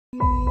I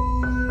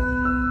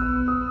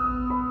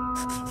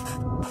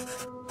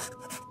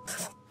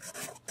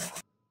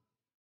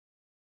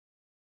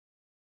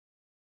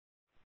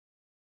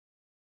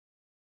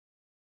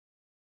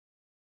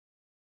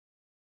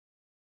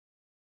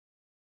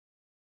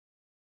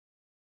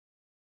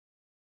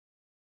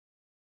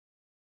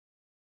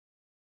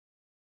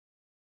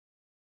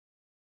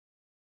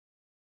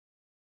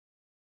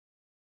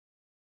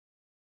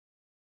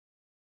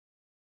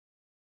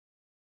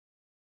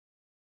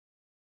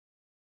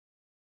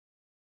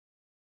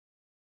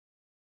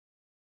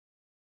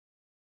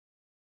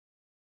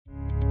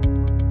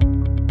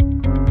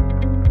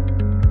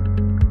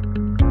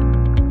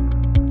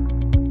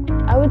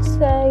would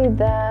say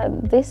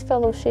that this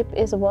fellowship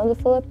is a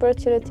wonderful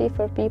opportunity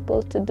for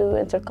people to do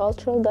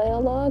intercultural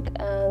dialogue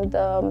and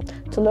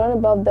to learn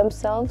about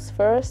themselves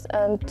first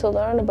and to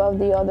learn about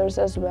the others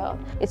as well.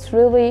 It's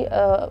really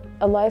a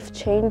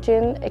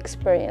life-changing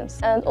experience.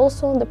 And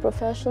also on the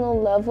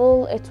professional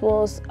level, it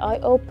was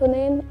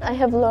eye-opening. I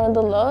have learned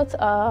a lot,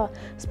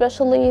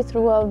 especially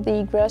throughout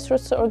the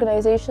grassroots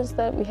organizations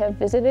that we have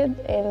visited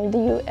in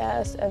the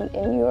US and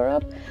in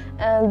Europe.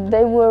 And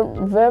they were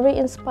very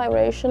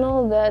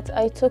inspirational that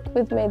I took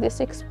with me this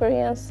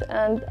experience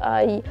and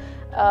I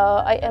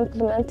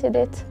implemented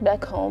it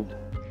back home.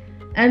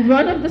 And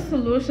one of the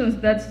solutions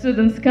that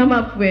students come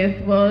up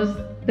with was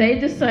they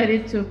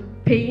decided to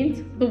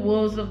paint the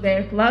walls of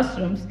their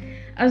classrooms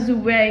as a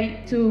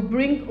way to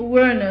bring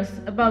awareness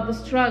about the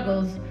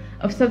struggles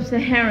of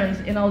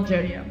sub-Saharans in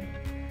Algeria.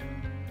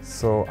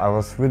 So I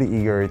was really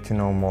eager to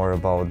know more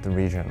about the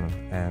region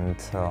and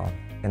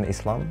in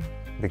Islam,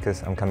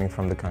 because I'm coming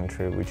from the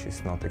country which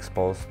is not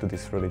exposed to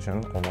this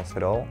religion almost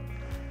at all.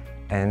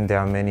 And there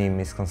are many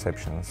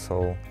misconceptions,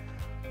 so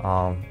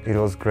it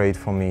was great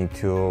for me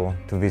to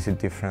visit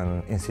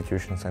different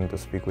institutions and to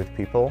speak with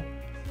people.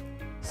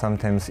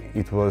 Sometimes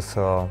it was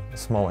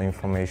small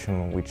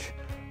information which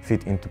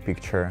fit into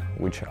picture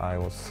which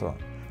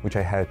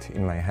I had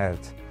in my head.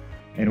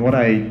 And what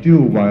I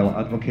do while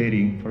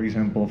advocating, for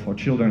example, for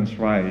children's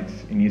rights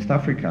in East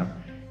Africa,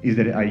 is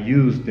that I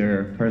use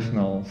their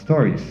personal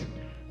stories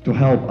to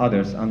help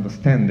others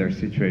understand their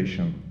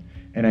situation.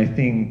 And I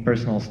think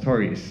personal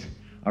stories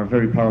are a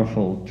very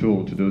powerful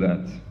tool to do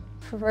that.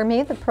 For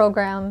me, the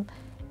program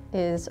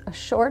is a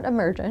short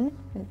immersion.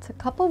 It's a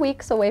couple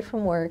weeks away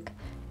from work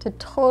to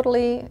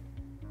totally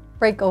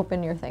break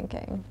open your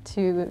thinking,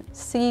 to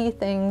see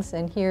things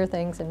and hear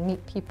things and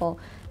meet people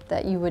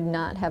that you would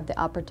not have the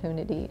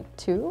opportunity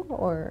to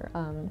or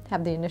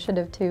have the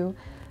initiative to.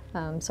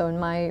 So in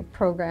my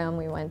program,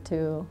 we went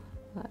to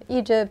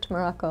Egypt,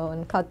 Morocco,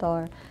 and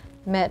Qatar,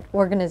 met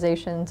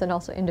organizations and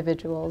also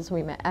individuals.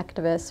 We met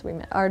activists, we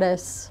met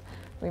artists,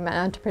 we met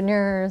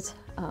entrepreneurs,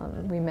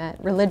 we met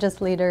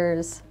religious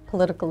leaders,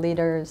 political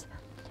leaders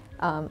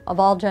of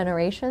all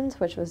generations,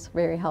 which was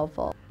very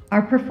helpful.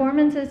 Our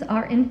performances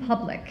are in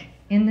public,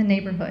 in the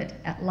neighborhood,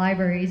 at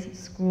libraries,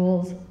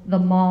 schools, the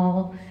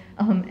mall,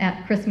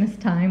 at Christmas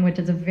time, which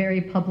is a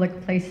very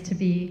public place to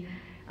be,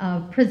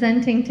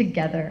 presenting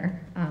together,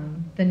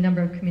 the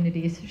number of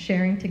communities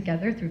sharing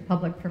together through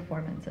public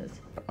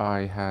performances.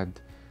 I had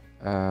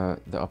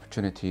the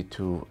opportunity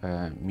to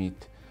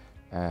meet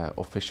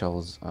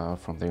officials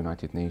from the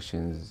United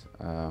Nations.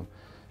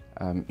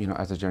 You know,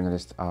 as a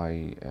journalist,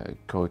 I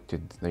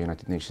quoted the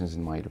United Nations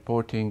in my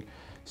reporting.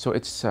 So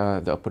it's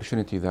the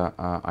opportunity that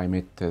I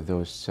met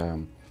those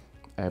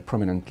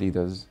prominent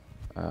leaders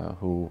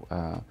who,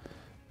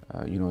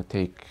 you know,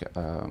 take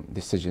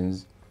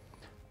decisions.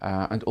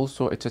 And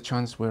also it's a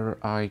chance where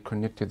I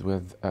connected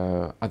with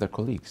other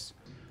colleagues.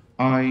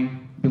 I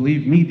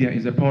believe media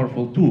is a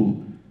powerful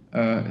tool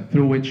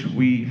through which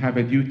we have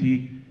a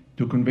duty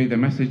to convey the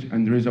message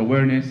and raise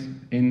awareness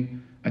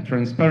in a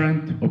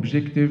transparent,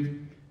 objective,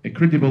 a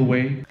credible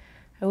way.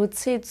 I would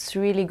say it's a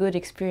really good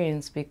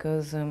experience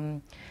because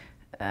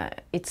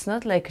it's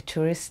not like a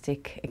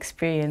touristic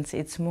experience,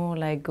 it's more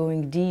like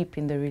going deep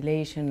in the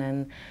relation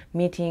and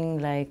meeting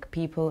like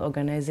people,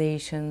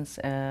 organizations,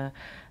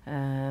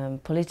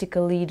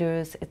 political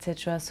leaders,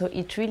 etc. So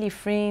it really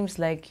frames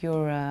like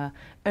your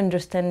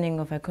understanding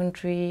of a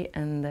country,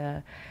 and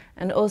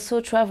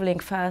also traveling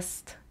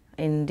fast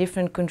in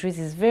different countries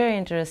is very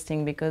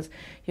interesting because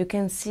you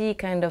can see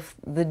kind of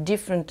the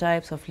different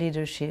types of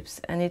leaderships,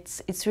 and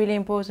it's really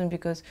important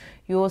because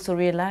you also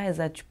realize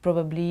that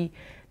probably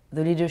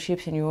the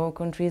leaderships in your own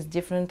country is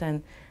different,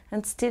 and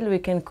still we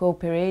can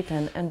cooperate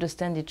and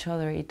understand each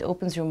other. It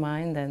opens your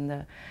mind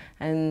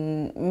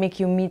and make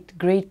you meet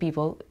great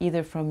people,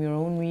 either from your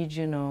own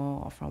region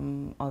or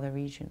from other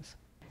regions.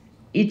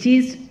 It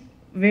is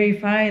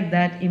verified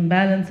that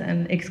imbalance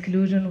and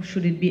exclusion,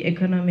 should it be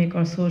economic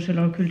or social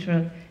or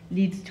cultural,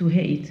 leads to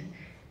hate.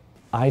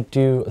 I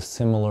do a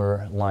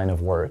similar line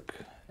of work,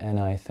 and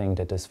I think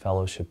that this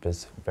fellowship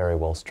is very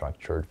well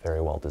structured,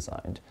 very well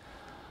designed.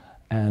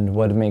 And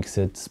what makes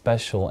it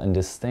special and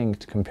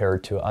distinct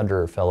compared to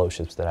other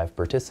fellowships that I've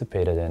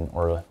participated in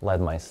or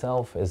led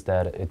myself is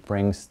that it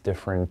brings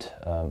different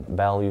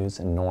values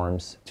and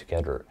norms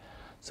together.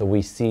 So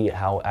we see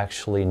how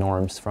actually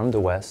norms from the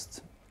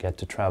West get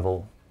to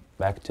travel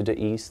back to the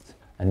East,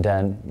 and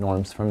then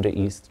norms from the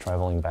East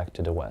traveling back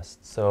to the West.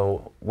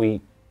 So we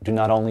do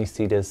not only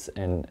see this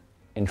in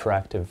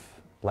interactive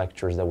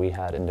lectures that we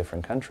had in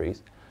different countries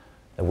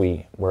that we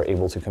were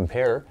able to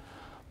compare,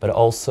 but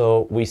also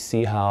we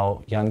see how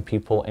young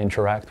people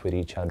interact with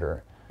each other.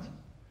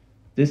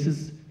 This is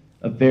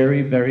a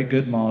very, very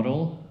good model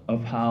of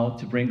how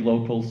to bring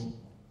locals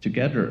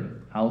together,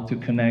 how to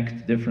connect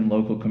different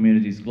local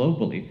communities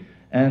globally,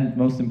 and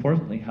most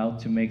importantly, how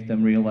to make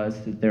them realize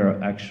that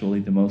they're actually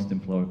the most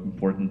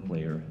important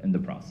player in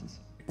the process.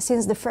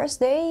 Since the first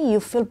day, you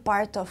feel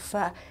part of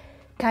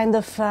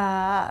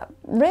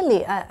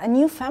really a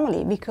new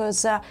family, because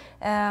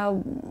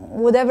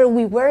whatever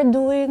we were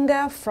doing,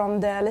 from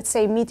the, let's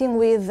say, meeting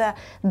with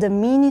the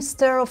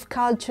Minister of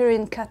Culture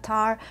in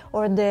Qatar,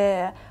 or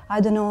the, I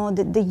don't know,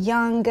 the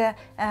young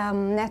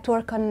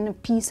network on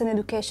peace and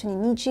education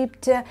in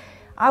Egypt,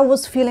 I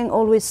was feeling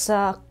always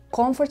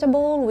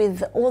comfortable with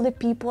all the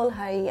people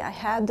I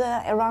had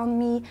around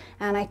me,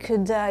 and I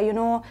could, you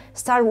know,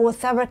 start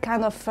whatever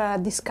kind of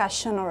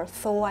discussion or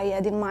thought I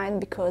had in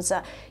mind, because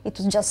it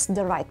was just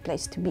the right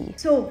place to be.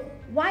 So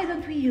why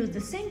don't we use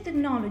the same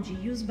technology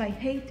used by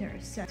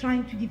haters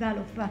trying to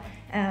develop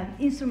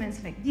instruments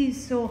like this,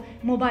 so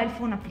mobile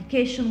phone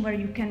application where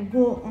you can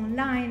go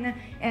online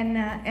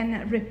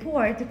and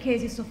report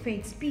cases of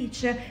hate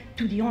speech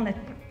to the online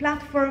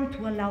platform, to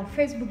allow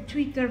Facebook,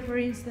 Twitter, for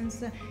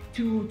instance,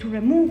 to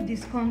remove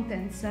these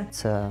contents.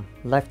 It's a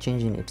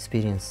life-changing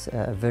experience,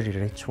 a very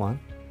rich one,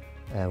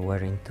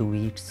 where in 2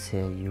 weeks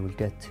you will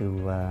get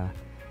to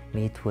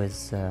meet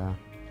with a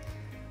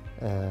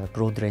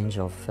broad range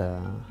of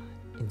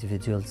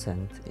individuals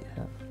and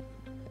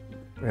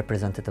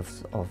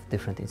representatives of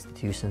different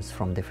institutions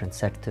from different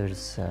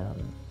sectors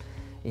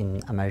in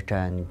America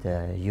and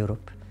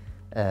Europe.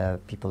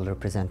 People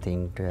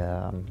representing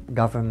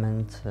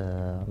government,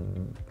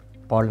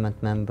 parliament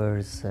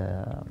members,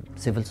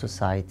 civil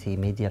society,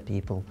 media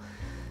people.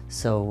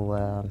 So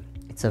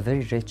it's a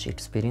very rich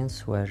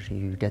experience where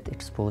you get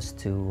exposed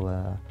to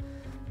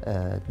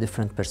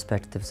different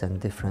perspectives and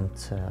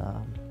different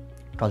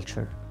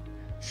culture.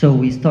 So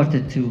we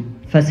started to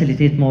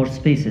facilitate more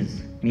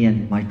spaces, me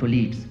and my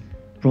colleagues,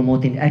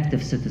 promoting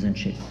active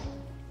citizenship,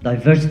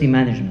 diversity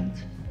management,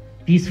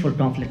 peaceful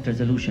conflict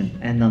resolution,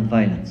 and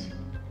nonviolence.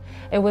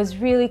 It was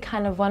really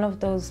kind of one of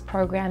those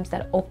programs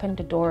that opened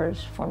the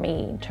doors for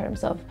me in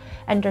terms of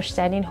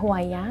understanding who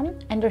I am,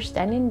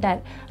 understanding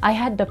that I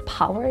had the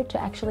power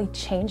to actually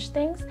change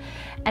things.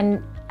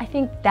 And I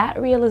think that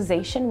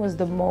realization was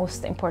the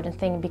most important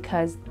thing,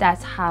 because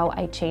that's how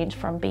I changed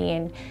from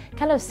being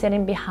kind of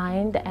sitting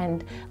behind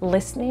and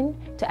listening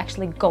to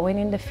actually going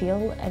in the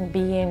field and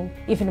being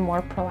even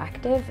more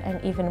proactive and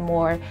even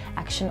more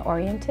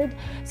action-oriented.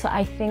 So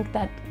I think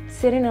that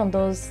sitting on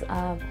those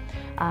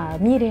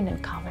meeting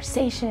and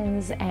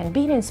conversations and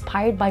being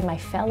inspired by my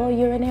fellow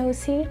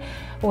UNAOC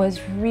was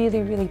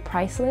really, really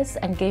priceless,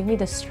 and gave me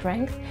the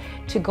strength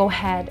to go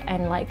ahead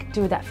and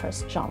do that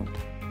first jump.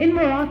 In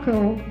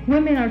Morocco,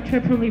 women are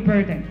triply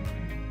burdened.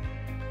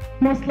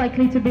 Most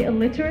likely to be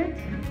illiterate,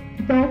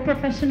 no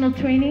professional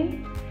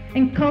training,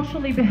 and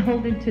culturally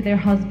beholden to their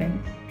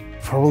husbands.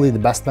 Probably the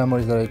best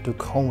memories that I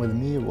took home with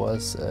me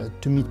was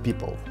to meet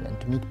people,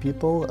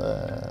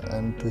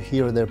 and to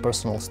hear their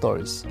personal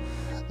stories.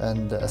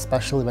 And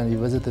especially when we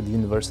visited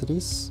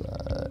universities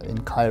in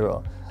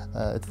Cairo,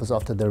 it was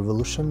after the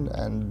revolution,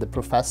 and the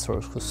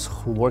professors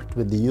who worked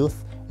with the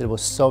youth, it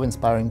was so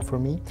inspiring for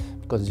me,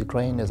 because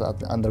Ukraine is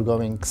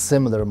undergoing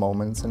similar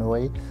moments in a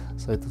way.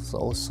 So it was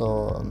also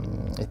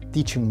a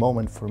teaching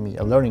moment for me,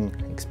 a learning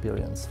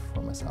experience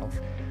for myself.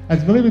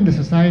 As we live in the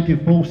society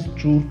of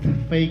post-truth,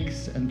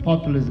 fakes, and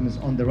populism is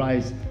on the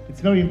rise,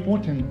 it's very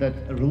important that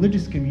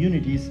religious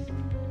communities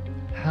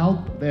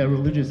help their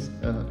religious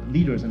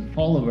leaders and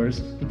followers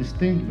to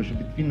distinguish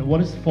between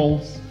what is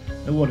false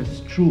and what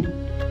is true.